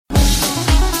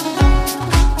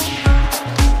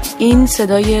این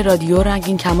صدای رادیو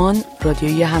رنگین کمان،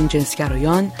 رادیوی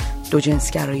همجنسگرایان،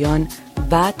 دوجنسگرایان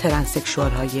و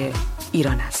ترنسکشوال های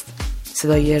ایران است.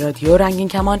 صدای رادیو رنگین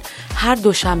کمان هر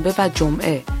دوشنبه و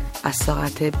جمعه از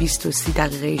ساعت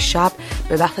 20:30 شب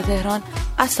به وقت تهران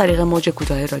از طریق موج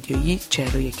کوتاه رادیویی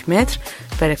 41 متر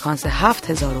فرکانس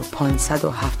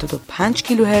 7575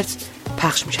 کیلوهرتز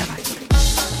پخش می شود.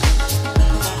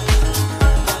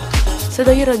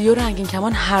 صدای رادیو رنگین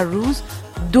کمان هر روز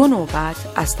 2 نوبت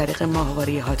از طریق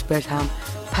ماهواره هاتبرد هم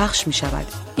پخش می شود.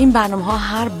 این برنامه ها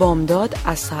هر بامداد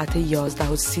از ساعت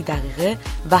 11:30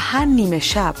 و هر نیمه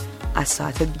شب از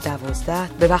ساعت 12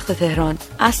 به وقت تهران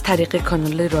از طریق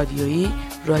کانال رادیویی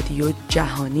رادیو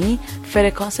جهانی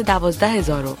فرکانس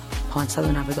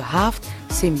 12597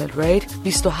 سیمبل ریت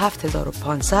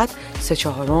 27500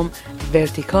 3/4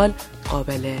 ورتیکال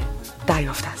قابل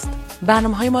دریافت است.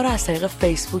 برنامه‌های ما را از طریق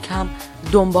فیسبوک هم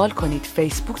دنبال کنید.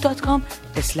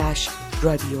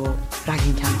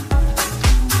 facebook.com/رادیو-رنگینکمان.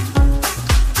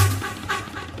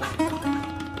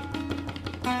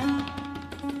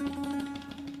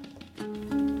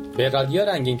 به رادیو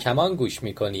رنگین کمان گوش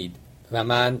می کنید و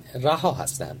من رها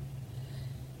هستم.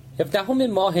 17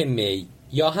 ماه می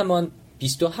یا همان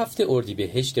 27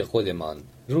 اردیبهشت خودمان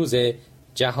روز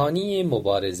جهانی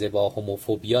مبارزه با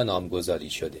هموفوبیا نامگذاری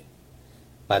شده.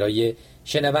 برای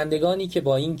شنوندگانی که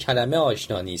با این کلمه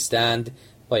آشنا نیستند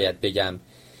باید بگم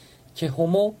که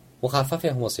هومو مخفف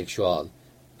هموسکسوال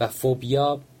و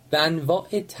فوبیا به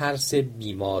انواع ترس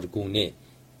بیمارگونه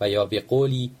و یا به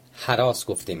قولی هراس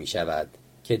گفته می شود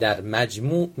که در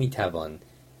مجموع می توان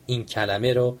این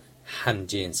کلمه رو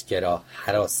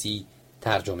همجنسگراهراسی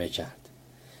ترجمه کرد.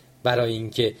 برای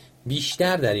اینکه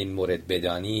بیشتر در این مورد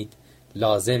بدانید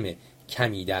لازمه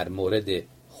کمی در مورد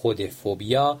خود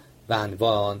فوبیا و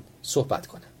انواع آن صحبت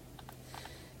کنم.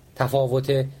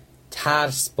 تفاوت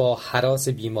ترس با هراس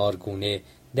بیمارگونه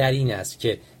در این است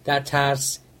که در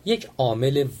ترس یک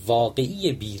عامل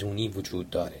واقعی بیرونی وجود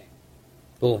داره.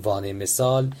 به عنوان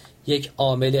مثال یک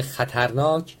عامل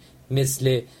خطرناک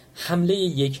مثل حمله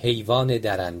یک حیوان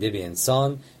درنده به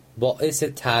انسان باعث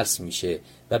ترس میشه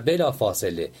و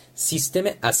بلافاصله سیستم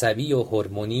عصبی و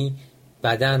هورمونی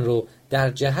بدن رو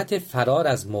در جهت فرار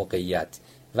از موقعیت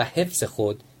و حفظ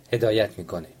خود هدایت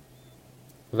میکنه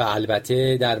و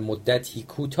البته در مدتی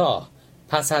کوتاه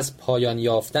پس از پایان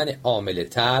یافتن عامل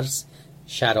ترس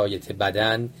شرایط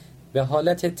بدن به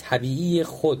حالت طبیعی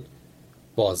خود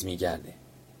باز میگرده.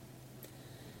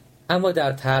 اما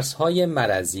در ترس‌های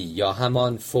مرضی یا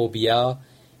همان فوبیا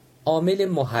عامل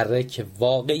محرک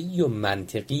واقعی و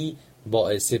منطقی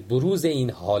باعث بروز این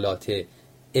حالات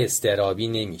اضطرابی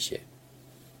نمیشه.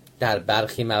 در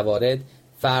برخی موارد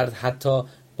فرد حتی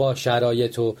با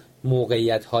شرایط و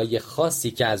موقعیت‌های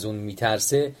خاصی که از اون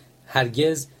میترسه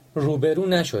هرگز روبرو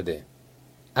نشده.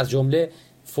 از جمله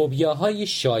فوبیاهای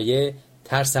شایع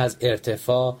ترس از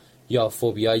ارتفاع یا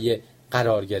فوبیای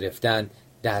قرار گرفتن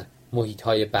در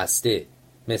محیط‌های بسته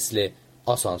مثل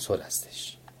آسانسور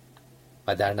هستش.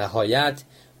 و در نهایت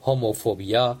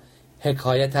هموفوبیا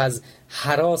حکایت از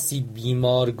هراسی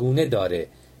بیمارگونه داره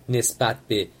نسبت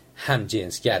به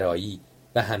همجنسگرایی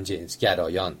و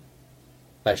همجنسگرایان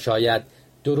و شاید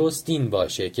درست این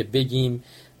باشه که بگیم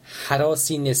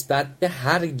هراسی نسبت به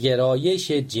هر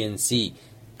گرایش جنسی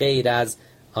غیر از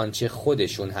آنچه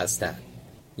خودشون هستند،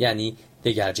 یعنی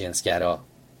دیگر جنسگرا.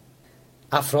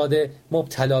 افراد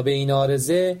مبتلا به این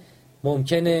عارضه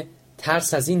ممکنه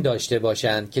ترس از این داشته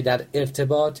باشند که در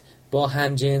ارتباط با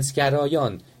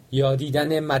همجنسگرایان یا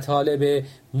دیدن مطالب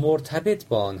مرتبط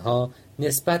با آنها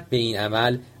نسبت به این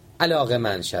عمل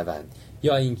علاقه‌مند شوند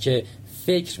یا اینکه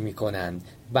فکر می‌کنند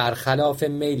برخلاف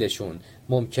میلشون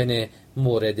ممکنه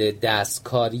مورد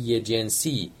دستکاری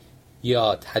جنسی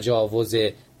یا تجاوز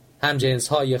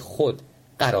همجنس‌های خود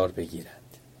قرار بگیرند.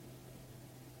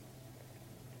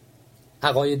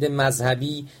 عقاید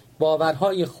مذهبی،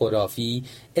 باورهای خرافی،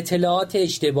 اطلاعات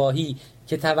اشتباهی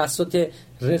که توسط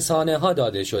رسانه‌ها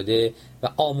داده شده و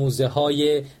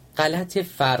آموزه‌های غلط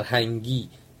فرهنگی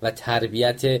و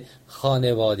تربیت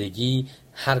خانوادگی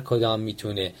هر کدام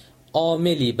میتونه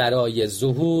عاملی برای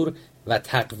ظهور و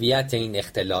تقویت این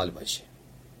اختلال باشه.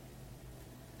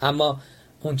 اما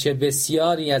اونچه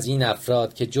بسیاری از این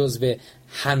افراد که جزو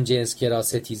همجنسگرا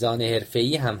ستیزان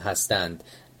حرفه‌ای هم هستند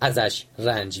ازش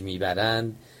رنج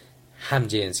میبرند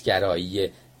همجنسگرایی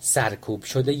سرکوب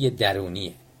شده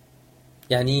درونیه،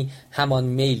 یعنی همان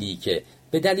میلی که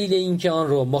به دلیل اینکه آن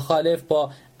رو مخالف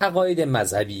با عقاید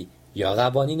مذهبی یا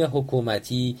قوانین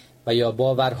حکومتی و یا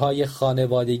باورهای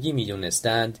خانوادگی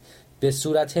میدونستند به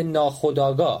صورت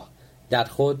ناخودآگاه در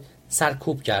خود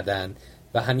سرکوب کردند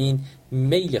و همین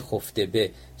میل خفته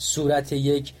به صورت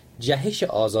یک جهش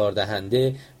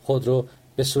آزاردهنده خود رو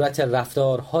به صورت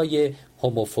رفتارهای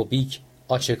هموفوبیک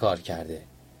آشکار کرده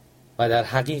و در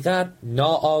حقیقت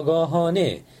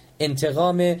ناآگاهانه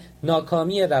انتقام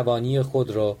ناکامی روانی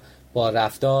خود را با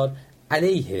رفتار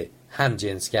علیه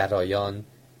همجنسگرایان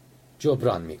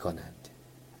جبران می کنند.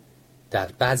 در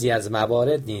بعضی از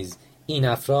موارد نیز این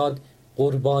افراد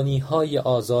قربانی های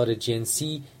آزار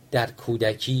جنسی در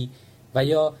کودکی و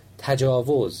یا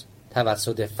تجاوز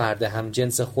توسط فرد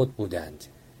همجنس خود بودند.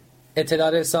 اطلاع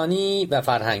رسانی و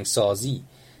فرهنگ سازی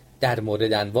در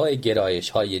مورد انواع گرایش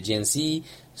های جنسی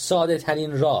ساده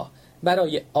ترین راه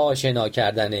برای آشنا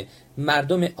کردن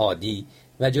مردم عادی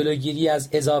و جلوگیری از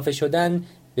اضافه شدن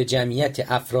به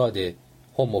جمعیت افراد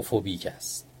هموفوبیک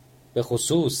است، به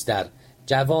خصوص در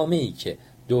جوامعی که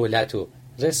دولت و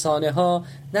رسانه ها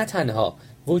نه تنها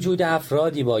وجود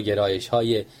افرادی با گرایش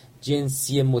های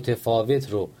جنسی متفاوت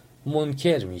رو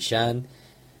منکر میشن،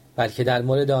 بلکه در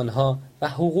مورد آنها و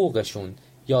حقوقشون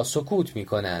یا سکوت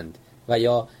میکنند و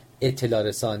یا اطلاع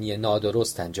رسانی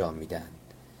نادرست انجام میدن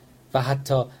و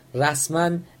حتی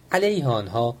رسما علیه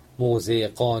آنها موضع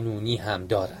قانونی هم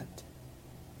دارند.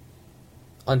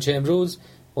 آنچه امروز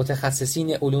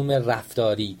متخصصین علوم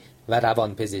رفتاری و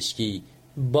روانپزشکی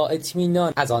با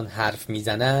اطمینان از آن حرف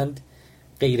میزنند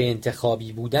غیر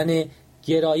انتخابی بودن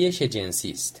گرایش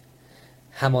جنسی است،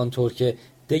 همانطور که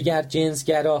دیگر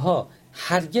جنسگراها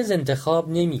هرگز انتخاب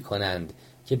نمی کنند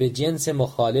که به جنس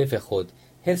مخالف خود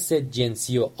حس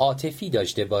جنسی و عاطفی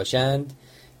داشته باشند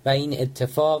و این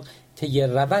اتفاق طی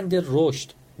روند رشد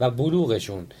و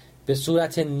بلوغشون به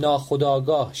صورت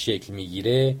ناخودآگاه شکل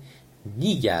میگیره.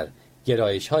 دیگر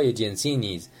گرایش های جنسی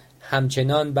نیز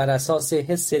همچنان بر اساس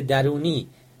حس درونی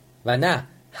و نه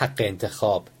حق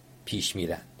انتخاب پیش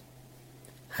میرند.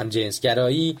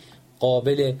 همجنسگرایی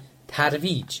قابل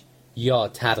ترویج یا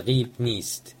ترغیب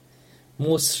نیست،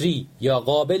 مصری یا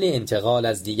قابل انتقال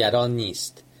از دیگران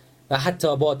نیست و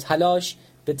حتی با تلاش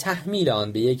به تحمیل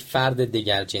آن به یک فرد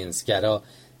دیگر جنسگرا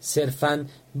صرفاً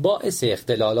باعث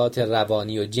اختلالات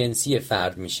روانی و جنسی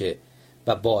فرد میشه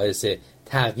و باعث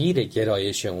تغییر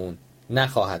گرایش اون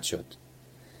نخواهد شد.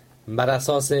 بر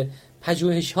اساس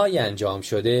پژوهش‌های انجام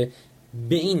شده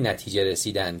به این نتیجه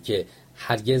رسیدن که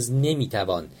هرگز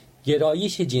نمیتوان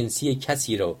گرایش جنسی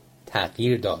کسی رو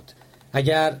تغییر داد.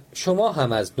 اگر شما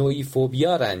هم از نوعی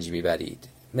فوبیا رنج میبرید،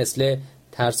 مثل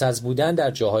ترس از بودن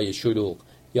در جاهای شلوغ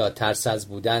یا ترس از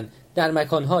بودن در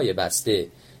مکانهای بسته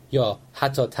یا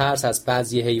حتی ترس از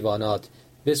بعضی حیوانات،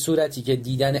 به صورتی که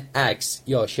دیدن عکس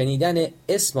یا شنیدن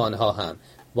اسم آنها هم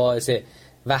باعث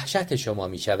وحشت شما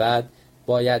می شود،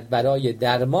 باید برای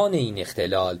درمان این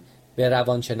اختلال به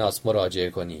روانشناس مراجعه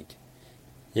کنید.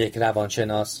 یک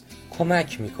روانشناس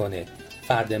کمک میکنه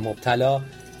فرد مبتلا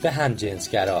به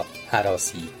همجنسگرا،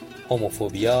 هراسی،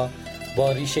 هموفوبیا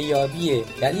با ریشه یابی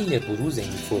دلیل بروز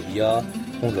این فوبیا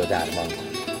اون رو درمان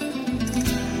کنه.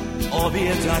 آبی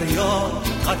دریا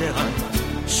قدغن،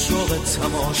 شوق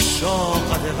تماشا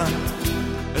قدغن،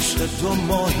 عشق دو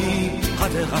ماهی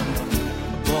قدغن،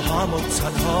 با هم و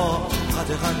تنها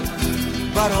قدغن،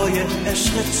 برای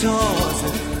عشق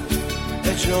تازه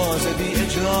اجازه بی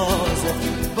اجازه،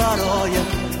 برای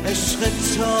عشق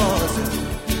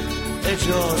تازه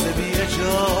اجازه بی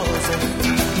اجازه.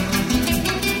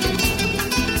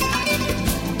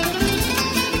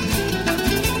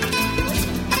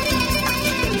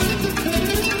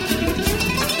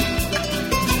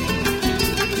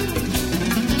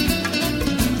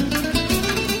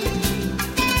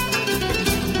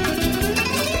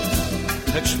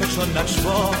 پچ و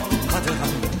نجوا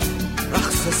قدغن،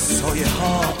 رقص سایه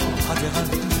ها قدغن،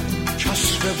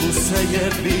 کشف بوسه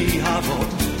بی هوا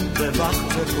به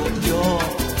وقت رویا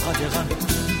قدغن،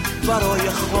 برای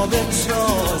خواب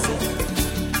تازه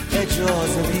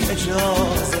اجازه بی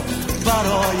اجازه،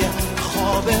 برای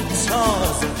خواب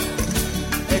تازه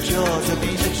اجازه بی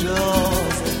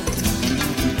اجازه.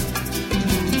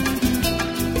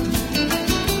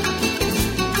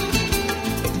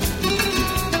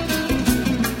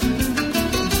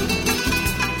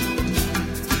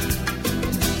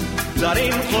 در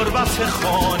این غربت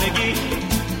خانگی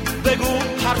بگو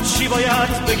هرچی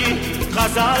باید بگی،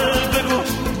 غزل بگو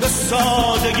به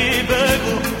سادگی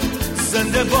بگو،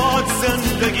 زنده باد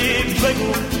زندگی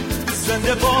بگو،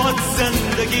 زنده باد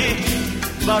زندگی،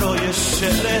 برای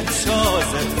شعر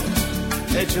تازه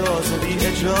اجازه بی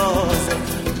اجازه،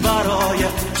 برای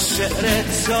شعر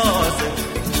تازه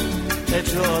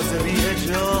اجازه بی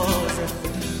اجازه.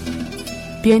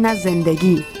 بیاین از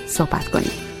زندگی صحبت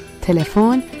کنیم.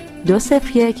 تلفن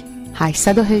 201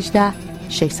 818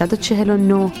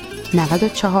 649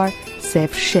 94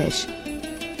 06.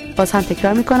 باز هم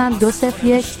تکرار میکنم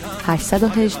 201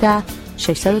 818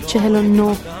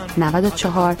 649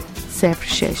 94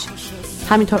 06.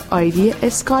 همینطور آیدی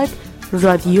اسکایپ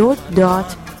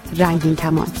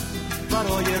radio.ranginkaman.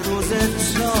 برای روز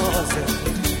تازه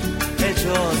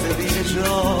اجازه بی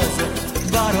اجازه،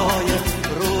 برای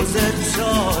روز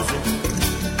تازه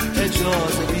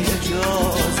اجازه بی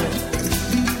اجازه.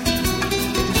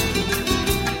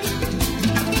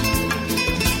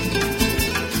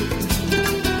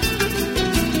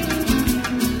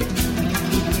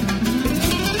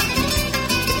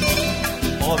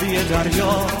 آبی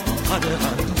دریا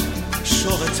قدغن،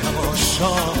 شوق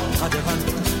تماشا قدغن،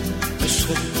 عشق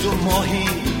دو ماهی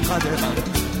قدغن،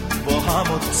 با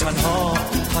هم و تنها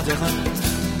قدغن،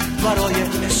 برای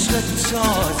عشق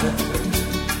تازه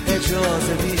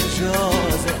اجازه بی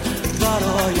اجازه،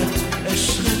 برای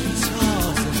عشق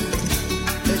تازه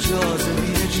اجازه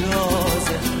بی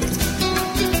اجازه.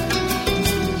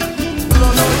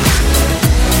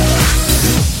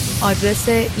 آدرس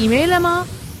ایمیل ما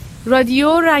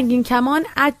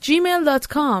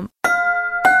radio.ranginkaman@gmail.com.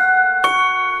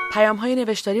 پیام‌های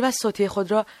نوشتاری و صوتی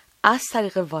خود را از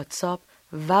طریق واتساپ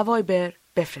و وایبر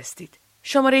بفرستید.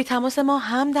 شماره تماس ما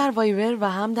هم در وایبر و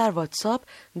هم در واتساپ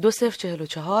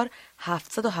 2044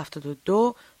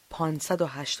 772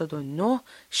 589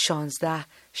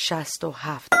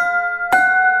 1667.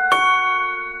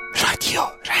 رادیو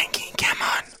رنگین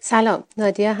کمان. سلام،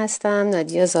 نادیا هستم،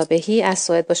 نادیا زابهی. از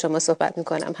سوئد با شما صحبت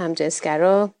میکنم.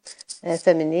 همجنسگرا،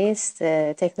 فمینیست،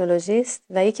 تکنولوژیست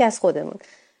و یکی از خودمون.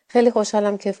 خیلی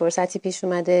خوشحالم که فرصتی پیش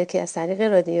اومده که از طریق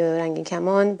رادیو رنگین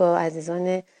کمان با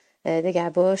عزیزان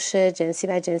دگرباش جنسی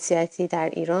و جنسیتی در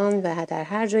ایران و در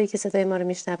هر جایی که صدای ما رو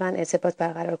میشنون ارتباط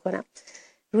برقرار کنم.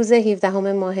 روز 17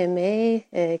 ماه می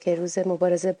که روز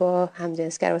مبارزه با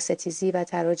همجنسگرا ستیزی و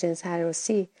تراجنس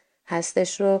هراسی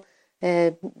هستش رو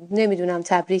نمیدونم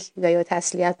تبریک و یا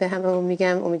تسلیت به هممون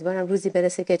میگم. امیدوارم روزی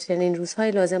برسه که چنین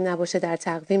روزهای لازم نباشه در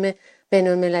تقویم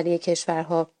بین‌المللی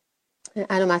کشورها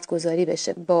علامت گذاری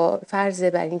بشه. با فرض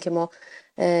بر این که ما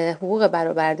حقوق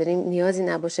برابر داریم نیازی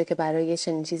نباشه که برای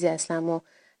چنین چیزی اصلا ما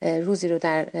روزی رو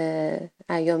در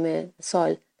ایام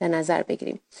سال در نظر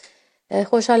بگیریم.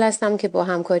 خوشحال هستم که با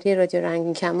همکاری رادیو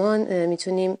رنگین کمان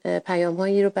میتونیم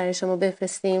پیام‌هایی رو برای شما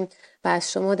بفرستیم و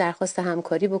از شما درخواست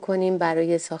همکاری بکنیم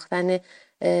برای ساختن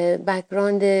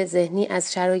بک‌گراند ذهنی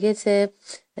از شرایط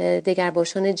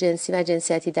دگرباشان جنسی و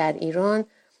جنسیتی در ایران.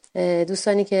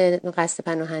 دوستانی که قصد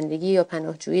پناهندگی یا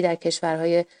پناهجویی در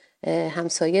کشورهای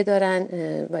همسایه دارن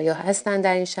و یا هستن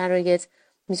در این شرایط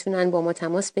میتونن با ما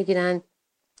تماس بگیرن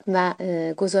و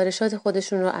گزارشات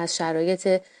خودشون رو از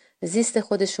شرایط زیست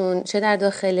خودشون چه در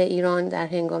داخل ایران در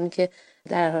هنگامی که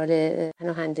در حال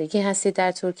پناهندگی هستید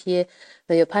در ترکیه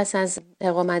و یا پس از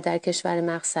اقامت در کشور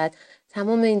مقصد،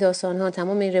 تمام این داستان ها،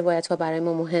 تمام این روایت ها برای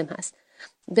ما مهم هست.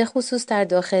 به خصوص در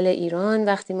داخل ایران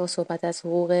وقتی ما صحبت از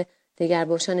حقوق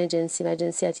دگرباشان جنسی و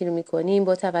جنسیتی رو میکنیم،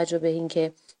 با توجه به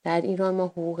اینکه در ایران ما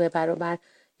حقوق برابر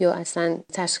یا اصلا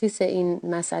تشخیص این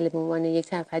مسئله به عنوان یک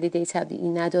پدیده طبیعی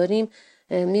نداریم،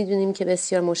 میدونیم که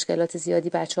بسیار مشکلات زیادی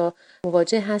بچه‌ها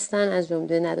مواجه هستن، از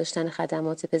جمله نداشتن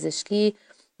خدمات پزشکی،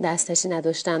 دسترسی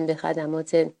نداشتن به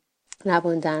خدمات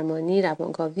روان درمانی،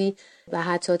 روانکاوی و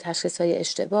حتی تشخیص‌های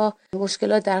اشتباه،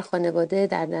 مشکلات در خانواده،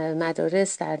 در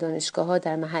مدارس، در دانشگاه‌ها،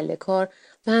 در محل کار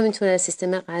و همینطور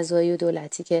سیستم قضایی و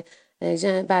دولتی که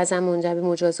بعضا منجر به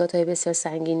مجازات‌های بسیار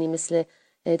سنگینی مثل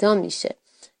اعدام میشه.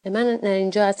 من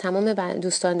اینجا از تمام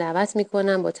دوستان دعوت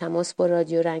میکنم با تماس با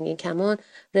رادیو رنگین کمان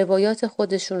روایات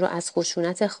خودشون رو از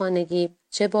خشونت خانگی،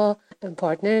 چه با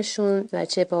پارتنرشون و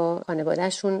چه با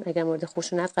خانوادهشون اگر مورد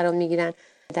خشونت قرار میگیرن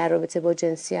در رابطه با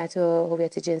جنسیت و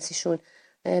هویت جنسیشون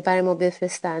برای ما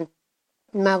بفرستن.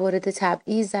 موارد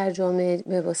تبعیض در جامعه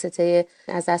به واسطه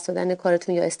از دست دادن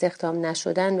کارتون یا استخدام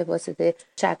نشدن به واسطه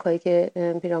شک‌هایی که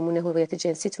پیرامون هویت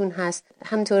جنسیتون هست،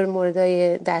 همینطور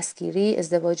موردهای دستگیری،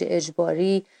 ازدواج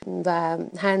اجباری و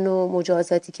هر نوع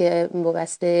مجازاتی که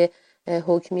وابسته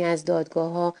حکمی از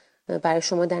دادگاه‌ها برای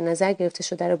شما در نظر گرفته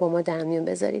شده رو با ما در میون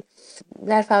بذارید.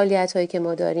 در فعالیت‌هایی که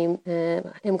ما داریم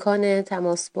امکان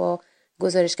تماس با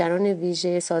گزارشگران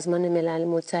ویژه سازمان ملل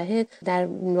متحد در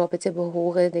رابطه با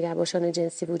حقوق دگرباشان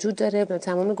جنسی وجود داره.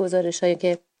 تمام گزارش‌هایی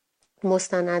که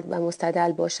مستند و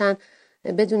مستدل باشن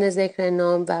بدون ذکر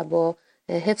نام و با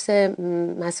حفظ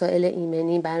مسائل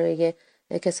ایمنی برای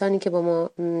کسانی که با ما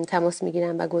تماس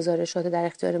میگیرن و گزارشات در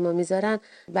اختیار ما میذارن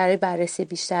برای بررسی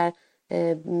بیشتر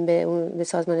به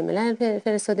سازمان ملل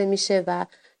فرستاده میشه و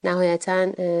نهایتاً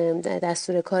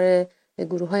دستور کار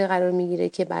گروه‌های قرار میگیره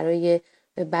که برای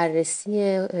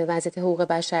بررسی وضعیت حقوق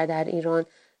بشر در ایران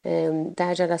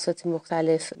در جلسات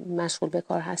مختلف مشغول به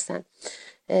کار هستند.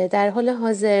 در حال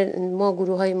حاضر ما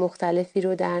گروه‌های مختلفی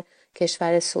رو در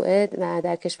کشور سوئد و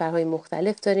در کشورهای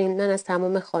مختلف داریم. من از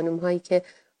تمام خانم هایی که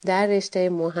در رشته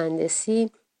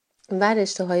مهندسی و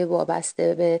رشته های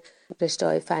وابسته به رشته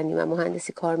های فنی و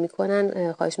مهندسی کار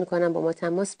میکنن خواهش میکنم با ما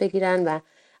تماس بگیرن و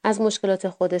از مشکلات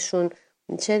خودشون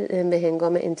چه به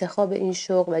هنگام انتخاب این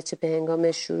شغل و چه به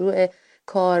هنگام شروع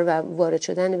کار و وارد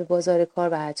شدن به بازار کار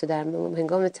و حتی در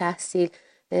هنگام تحصیل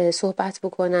صحبت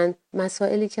بکنن.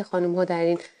 مسائلی که خانم ها در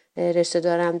این رشته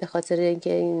دارن به خاطر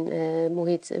اینکه این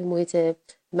محیط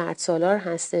مرد سالار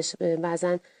هستش،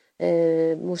 بعضن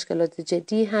مشکلات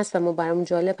جدی هست و ما برامون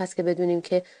جالب هست که بدونیم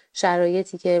که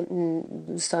شرایطی که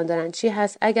دوستان دارن چی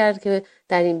هست. اگر که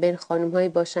در این بین خانم هایی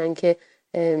باشن که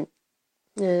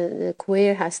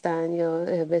کویر هستن یا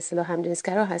به اصطلاح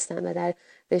همجنسگرا هستن و در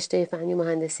رشته فنی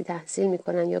مهندسی تحصیل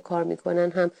میکنن یا کار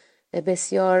میکنن، هم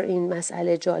بسیار این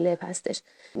مسئله جالب هستش.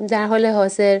 در حال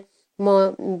حاضر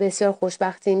ما بسیار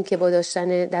خوشبختیم که با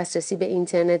داشتن دسترسی به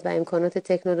اینترنت و امکانات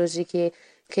تکنولوژیکی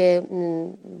که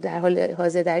در حال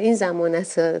حاضر در این زمان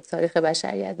از تاریخ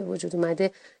بشریت به وجود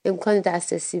اومده، امکان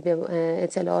دسترسی به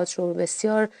اطلاعات رو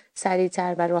بسیار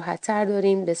سریعتر و راحتتر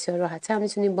داریم. بسیار راحتتر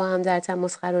میتونیم با هم در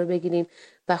تماس قرار بگیریم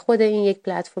و خود این یک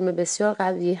پلتفرم بسیار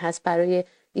قوی هست برای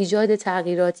ایجاد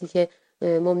تغییراتی که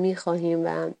ما میخواهیم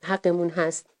و حقمون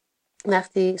هست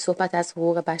وقتی صحبت از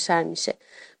حقوق بشر میشه.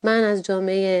 من از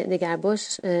جامعه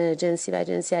دگرباش جنسی و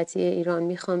جنسیتی ایران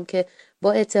میخوام که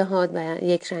با اتحاد و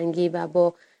یکرنگی و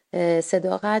با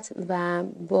صداقت و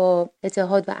با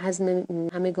اتحاد و عزم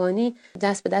همگانی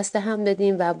دست به دست هم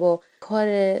بدیم و با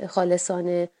کار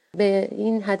خالصانه به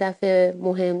این هدف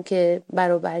مهم که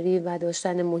برابری و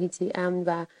داشتن محیطی امن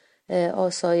و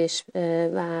آسایش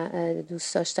و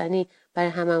دوست داشتنی برای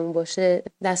هممون باشه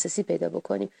دسترسی پیدا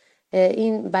بکنیم.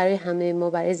 این برای همه ما،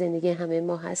 برای زندگی همه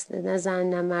ما هست، نه زن،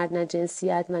 نه مرد، نه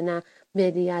جنسیت و نه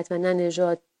ملیت و نه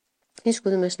نژاد. هیچ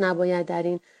کدومش نباید در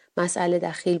این مسئله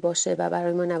دخیل باشه و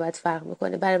برای ما نباید فرق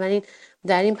بکنه. بنابراین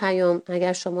در این پیام،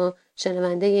 اگر شما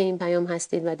شنونده این پیام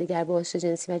هستید و دگرباش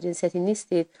جنسی و جنسیتی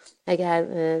نیستید، اگر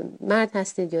مرد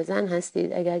هستید یا زن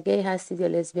هستید، اگر گی هستید یا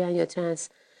لزبیان یا ترنس،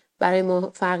 برای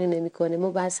ما فرقی نمیکنه.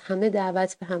 ما بس همه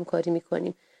دعوت به همکاری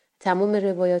میکنیم. تمام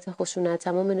روایات خشونت،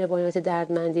 تمام روایات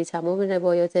دردمندی، تمام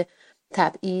روایات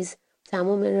تبعیض،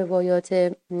 تمام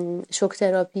روایات شوک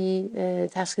تراپی،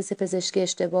 تشخیص پزشکی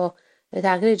اشتباه،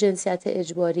 تغییر جنسیت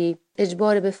اجباری،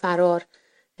 اجبار به فرار،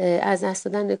 از دست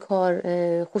دادن کار،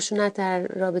 خشونت در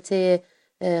رابطه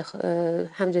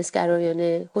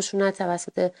همجنسگرایانه، خشونت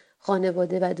توسط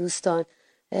خانواده و دوستان،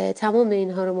 تمام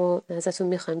اینها رو ما ازتون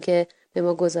میخوایم که به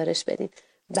ما گزارش بدین.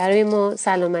 برای ما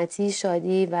سلامتی،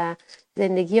 شادی و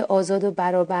زندگی آزاد و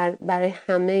برابر برای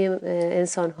همه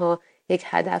انسان‌ها یک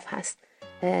هدف هست.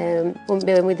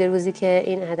 به امید روزی که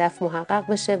این هدف محقق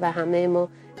بشه و همه ما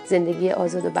زندگی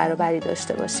آزاد و برابری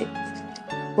داشته باشیم.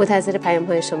 منتظر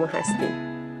پیام‌های شما هستیم.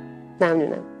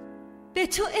 ممنونم. به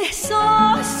تو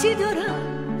احساسی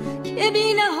دارم که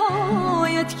بی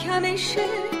نهایت کمشه،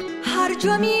 هر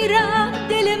جا میرم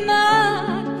دل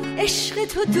من عشق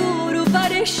تو دور و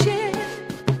برشه.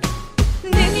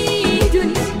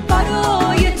 نمیدونی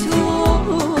برای تو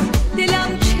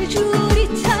دلم چجوری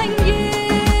تنگه،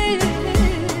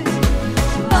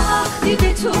 وقتی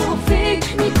به تو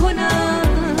فکر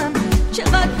میکنم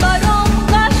چقدر برام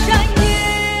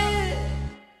قشنگه.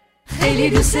 خیلی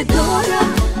دوست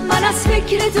دارم، من از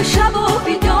فکر تو شبا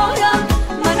بیدارم،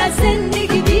 من از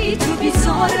زندگی بی تو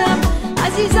بیزارم.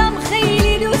 عزیزم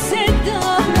خیلی دوست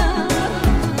دارم،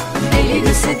 خیلی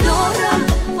دوست دارم،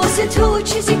 واسه تو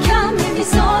چیزی کم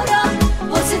نمیذارم،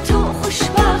 واسه تو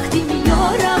خوشبختی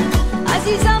میارم.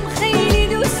 عزیزم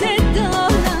خیلی دوست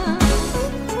دارم.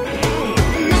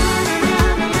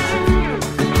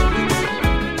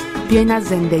 بیاین از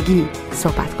زندگی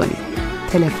صحبت کنیم.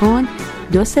 تلفن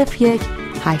 201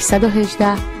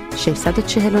 818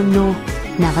 649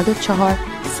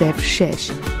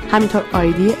 9406. همینطور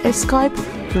آیدی اسکایپ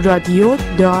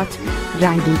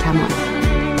radio.ranginkaman.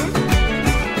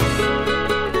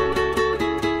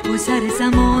 گذر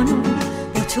زمانو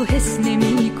با تو حس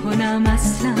نمی کنم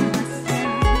اصلا،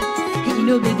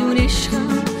 اینو بدون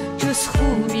عشقم جز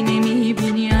خوبی نمی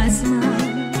بینی از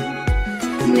من.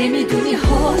 نمیدونی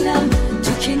حالم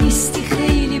تو که نیستی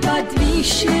خیلی بد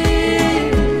میشه،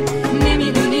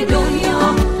 نمیدونی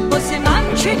دنیا واسه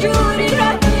من چجوری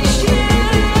رد میشه.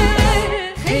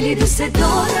 خیلی دوست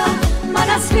دارم، من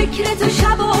از فکر تو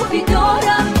شبا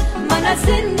بیدارم، من از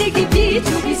زندگی بی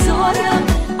تو بیزارم.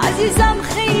 عزیزم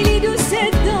خیلی دوست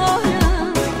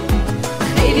دارم،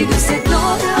 خیلی دوست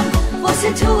دارم،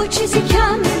 واسه تو چیزی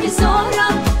کم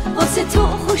نمیذارم، واسه تو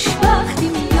خوشبختی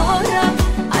میارم.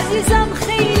 عزیزم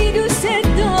خیلی دوست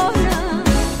دارم.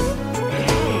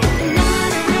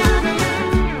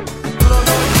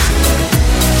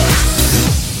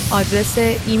 آدرس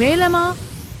ایمیل ما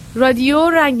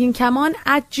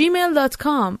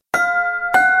radio.ranginkaman@gmail.com.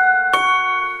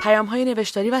 پیام‌های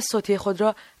نوشتاری و صوتی خود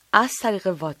را از طریق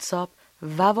واتساپ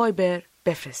و وایبر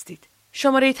بفرستید.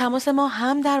 شماره تماس ما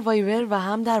هم در وایبر و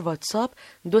هم در واتساپ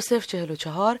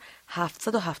 2044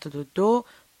 772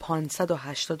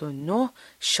 589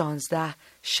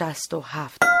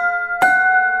 1667.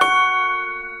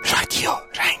 رادیو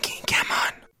رنگین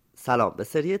کمان. سلام، به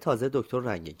سری تازه دکتر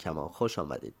رنگین کمان خوش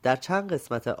آمدید. در چند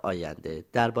قسمت آینده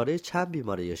درباره چند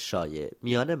بیماری شایع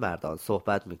میان مردان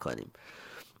صحبت می‌کنیم.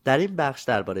 در این بخش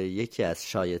درباره یکی از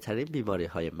شایع‌ترین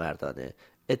بیماری‌های مردانه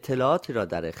اطلاعاتی را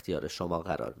در اختیار شما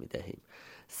قرار می‌دهیم.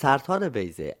 سرطان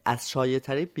بیضه از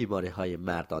شایع‌ترین بیماری‌های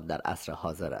مردان در عصر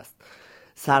حاضر است.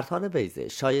 سرطان بیضه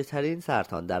شایع‌ترین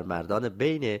سرطان در مردان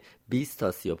بین 20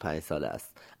 تا 35 ساله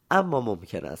است، اما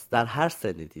ممکن است در هر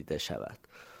سنی دیده شود.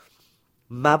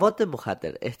 مواد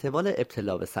مخدر احتمال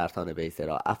ابتلا به سرطان بیضه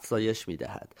را افزایش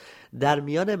می‌دهد. در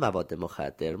میان مواد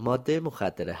مخدر، ماده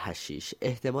مخدر حشیش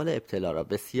احتمال ابتلا را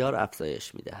بسیار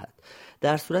افزایش می‌دهد.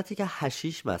 در صورتی که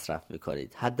حشیش مصرف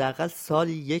می‌کنید، حداقل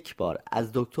سالی یک بار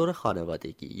از دکتر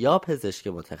خانوادگی یا پزشک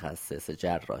متخصص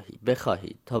جراحی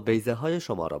بخواهید تا بیضه‌های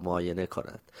شما را معاینه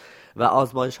کند و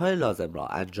آزمایش‌های لازم را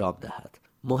انجام دهد.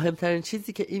 مهمترین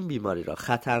چیزی که این بیماری را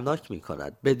خطرناک می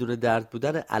کند بدون درد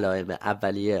بودن علائم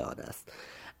اولیه آن است.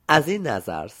 از این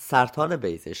نظر سرطان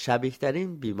بیضه شبیه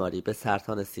ترین بیماری به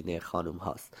سرطان سینه خانم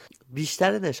هاست.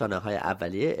 بیشتر نشانه های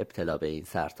اولیه ابتلا به این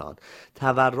سرطان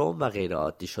تورم و غیر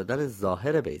عادی شدن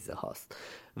ظاهر بیضه هاست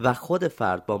و خود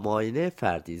فرد با معاینه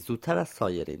فردی زودتر از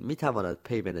سایرین می تواند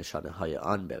پی به نشانه های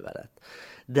آن ببرد.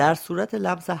 در صورت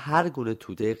لمس هر گونه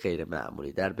توده غیر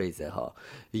معمولی در بیضه ها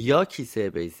یا کیسه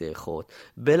بیضه خود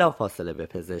بلافاصله به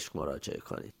پزشک مراجعه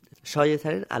کنید.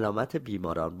 شایع‌ترین علامت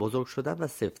بیماران بزرگ شدن و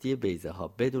سفتی بیضه ها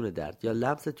بدون درد یا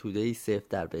لمس توده‌ای سفت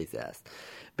در بیضه است.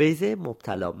 بیضه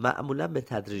مبتلا معمولا به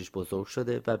تدریج بزرگ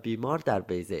شده و بیمار در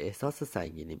بیضه احساس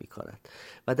سنگینی می کند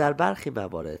و در برخی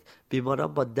موارد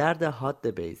بیماران با درد حاد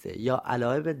بیضه یا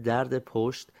علائم درد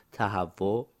پشت،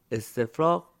 تهوع،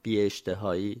 استفراغ،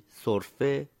 بی‌اشتهایی،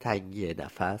 سرفه، تنگی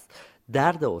نفس،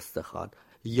 درد استخوان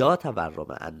یا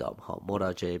تورم اندام‌ها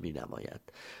مراجعه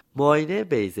می‌نمایند. معاینه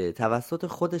بیضه توسط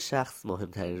خود شخص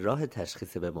مهمترین راه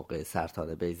تشخیص به موقع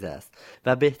سرطان بیضه است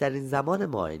و بهترین زمان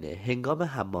معاینه هنگام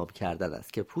حمام کردن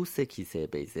است که پوست کیسه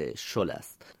بیضه شل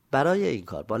است. برای این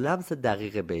کار با لمس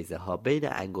دقیق بیضه ها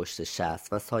بین انگشت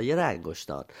شست و سایر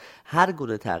انگشتان هر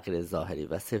گونه تغییر ظاهری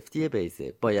و سفتی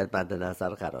بیضه باید مد نظر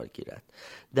قرار گیرد.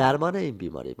 درمان این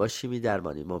بیماری با شیمی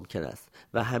درمانی ممکن است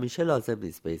و همیشه لازم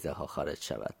نیست بیضه ها خارج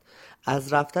شود.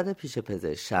 از رفتن پیش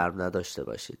پزشک شرم نداشته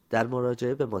باشید. در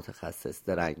مراجعه به متخصص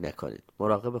درنگ نکنید.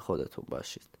 مراقب خودتون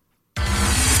باشید.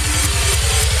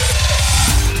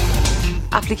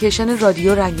 اپلیکیشن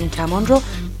رادیو رنگین کمان رو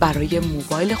برای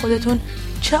موبایل خودتون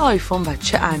چه آیفون و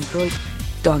چه اندروید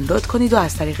دانلود کنید و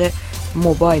از طریق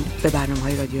موبایل به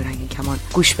برنامه‌های رادیو رنگین کمان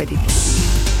گوش بدید.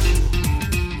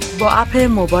 با اپ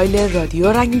موبایل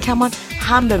رادیو رنگین کمان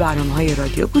هم به برنامه‌های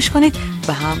رادیو گوش کنید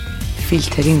و هم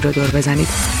فیلترینگ رو دور بزنید.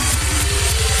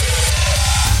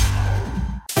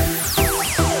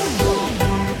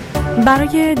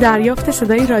 برای دریافت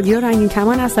صدای رادیو رنگین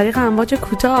کمان از طریق امواج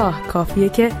کوتاه کافیه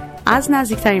که از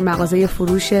نزدیکترین مغازه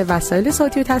فروش وسایل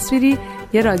صوتی و تصویری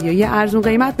یه رادیوی ارزون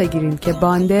قیمت بگیرید که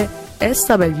باند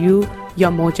SW یا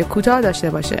موج کوتاه داشته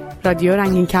باشه. رادیو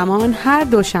رنگین کمان هر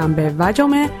دوشنبه و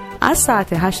جمعه از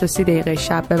ساعت 8:30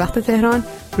 شب به وقت تهران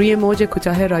روی موج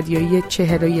کوتاه رادیویی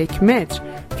 41 متر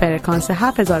فرکانس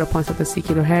 7530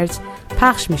 کیلوهرتز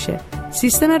پخش میشه.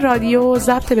 سیستم رادیو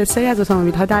ضبط بسیاری از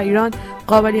اتومبیل‌ها در ایران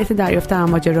قابلیت دریافت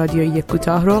امواج رادیویی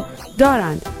کوتاه رو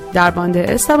دارند. در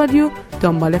باند SW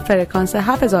دنبال فرکانس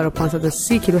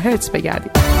 7530 کیلوهرتز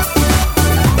بگردید.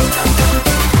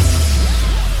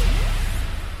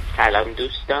 سلام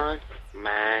دوستان،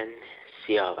 من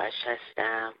سیاوش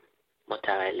هستم،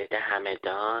 متولد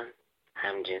همدان،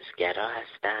 همجنسگرا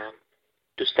هستم.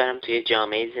 دوست دارم توی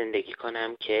جامعه زندگی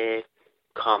کنم که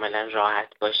کاملا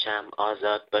راحت باشم،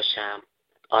 آزاد باشم،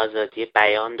 آزادی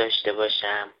بیان داشته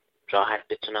باشم، راحت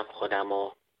بتونم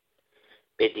خودمو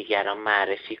به دیگران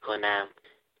معرفی کنم،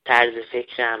 طرز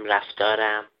فکرم،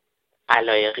 رفتارم،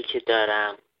 علایقی که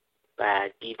دارم و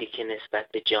دیدی که نسبت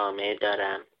به جامعه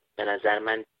دارم. به نظر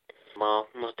من ما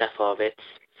متفاوت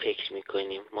فکر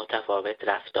میکنیم، متفاوت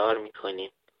رفتار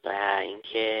میکنیم و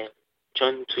اینکه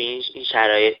چون توی این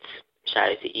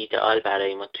شرایط ایدئال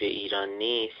برای ما توی ایران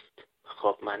نیست،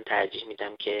 خب من ترجیح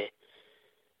میدم که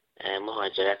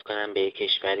مهاجرت کنم به یک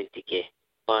کشور دیگه.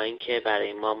 با اینکه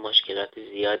برای ما مشکلات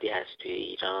زیادی هست توی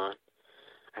ایران،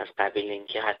 از قبیل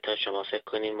اینکه حتی شما فکر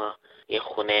کنید ما یه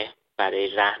خونه برای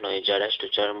رهن و اجارش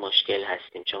دچار مشکل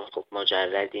هستیم، چون خب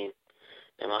مجردیم،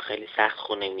 به ما خیلی سخت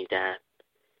خونه میدن.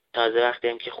 تازه وقتی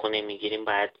هم که خونه میگیریم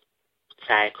باید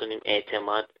سعی کنیم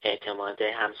اعتماد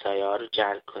همسایه ها رو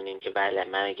جلب کنیم که بله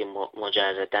من اگه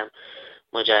مجردم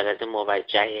مجرد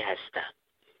موجهی هستم.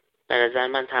 به نظر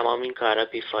من تمام این کارا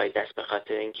بیفایده است، به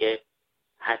خاطر اینکه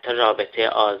حتی رابطه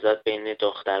آزاد بین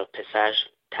دختر و پسر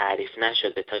تعریف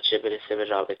نشده تا چه برسه به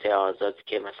رابطه آزادی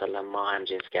که مثلا ما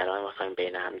همجنسگراها میخوایم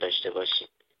بین هم داشته باشیم.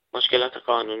 مشکلات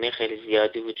قانونی خیلی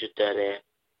زیادی وجود داره،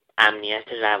 امنیت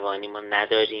روانی ما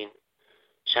نداریم،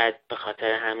 شاید به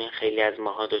خاطر همین خیلی از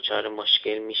ماها دچار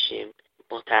مشکل میشیم.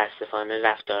 متاسفانه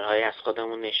رفتارهای از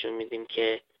خودمون نشون میدیم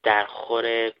که در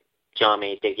خور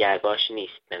جامعه دگرباش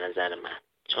نیست به نظر من،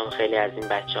 چون خیلی از این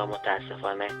بچه‌ها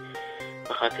متاسفانه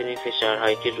به خاطر این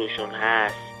فشارهایی که روشون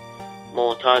هست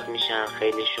معتاد میشن،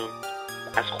 خیلیشون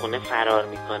از خونه فرار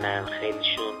میکنن،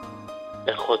 خیلیشون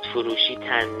به خودفروشی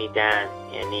تن میدن.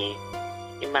 یعنی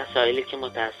این مسائلی که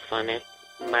متاسفانه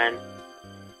من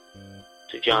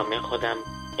تو جامعه خودم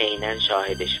عیناً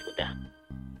شاهدش بودم.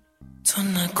 تو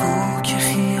نگو که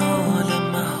خیال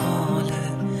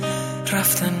محاله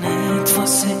رفتنت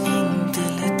واسه این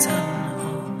دل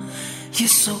تنها یه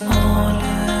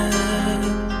سؤاله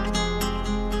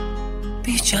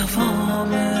بی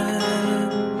جوابه،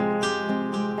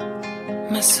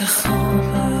 مثل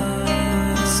خوابه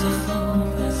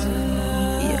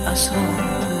یه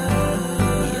عذابه.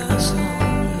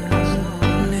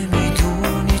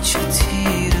 نمیدونی چه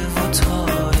تیره و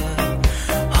تاره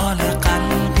حال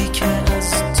قلبی که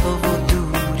از تو و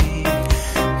دوری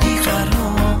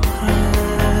بیقراره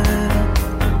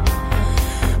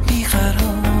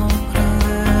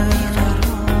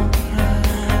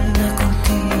نکن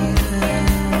دیره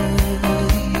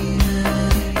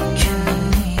که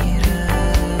میره.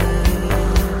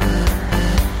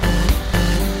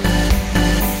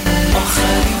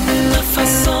 آخرین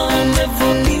نفسامه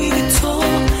و بی تو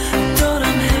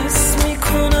دارم حس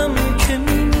میکنم که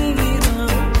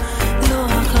میمیرم.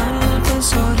 لااقل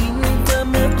بذار این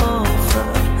دم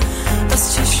آخر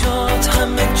از چشات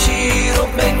همه چی رو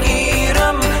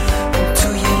بگیرم.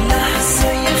 توی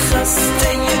لحظه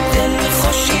خسته دل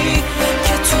خوشی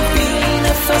که تو بی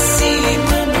نفسی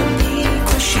منو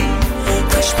میکشی،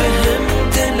 کاش به هم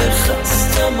دل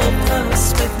خستم و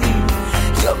پس بدی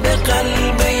یا به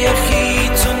قلب یخی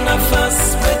تو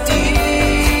نفس بدی.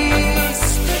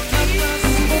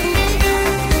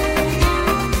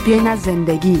 بیاین از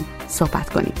زندگی صحبت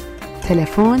کنیم.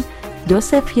 تلفن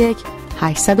 201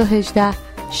 818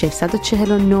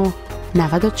 649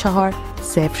 94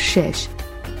 06.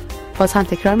 باز هم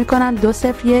تکرار میکنم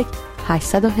 201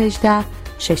 818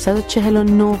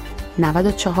 649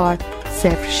 94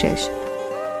 06.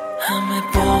 همه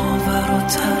باور و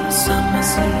ترسم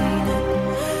از اینه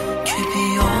که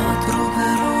بیاد رو به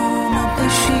رومو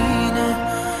بشینه،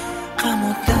 غم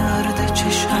و درد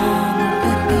چشامو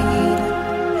ببینه،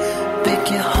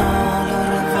 بگه حال و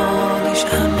روانش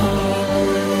همینه.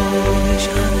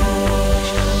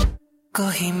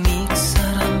 گاهی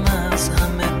میگذرم از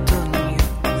همه دنیا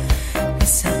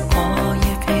مثل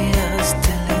قایقی از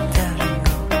دل دریا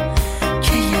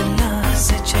که یه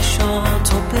لحظه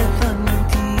چشاتو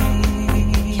ببندی،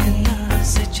 یه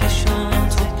لحظه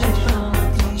چشاتو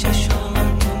ببندی،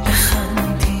 چشاتو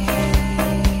بخندی،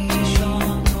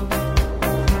 چشاتو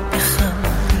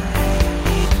بخندی.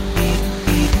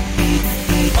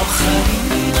 آخرین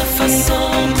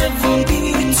نفسامه و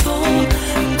بی تو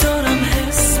دارم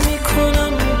حس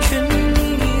میکنم که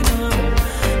میمیرم.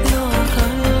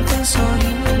 لااقل بذار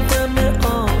این دم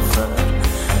آخر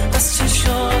از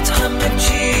چشات همه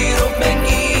چی رو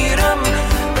بگیرم.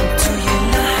 توی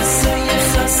لحظه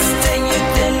خسته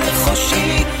دل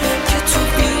خوشی که تو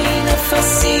بی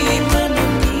نفسی منو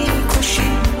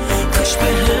میکشی، کاش به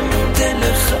هم دل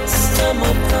خستم و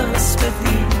پس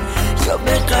بدی یا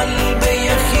به قلب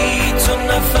یخی تو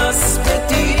نفس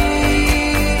بدی،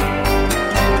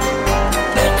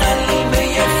 به قلب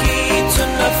یخی تو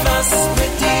نفس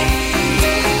بدی.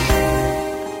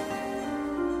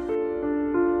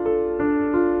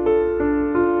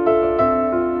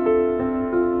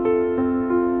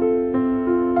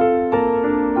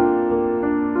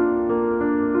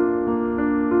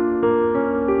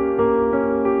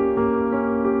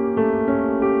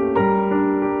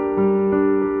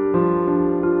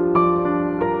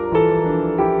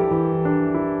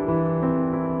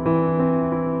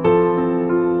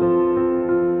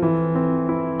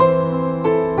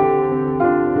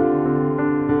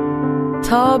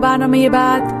 تا برنامه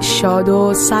بعد شاد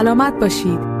و سلامت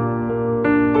باشید.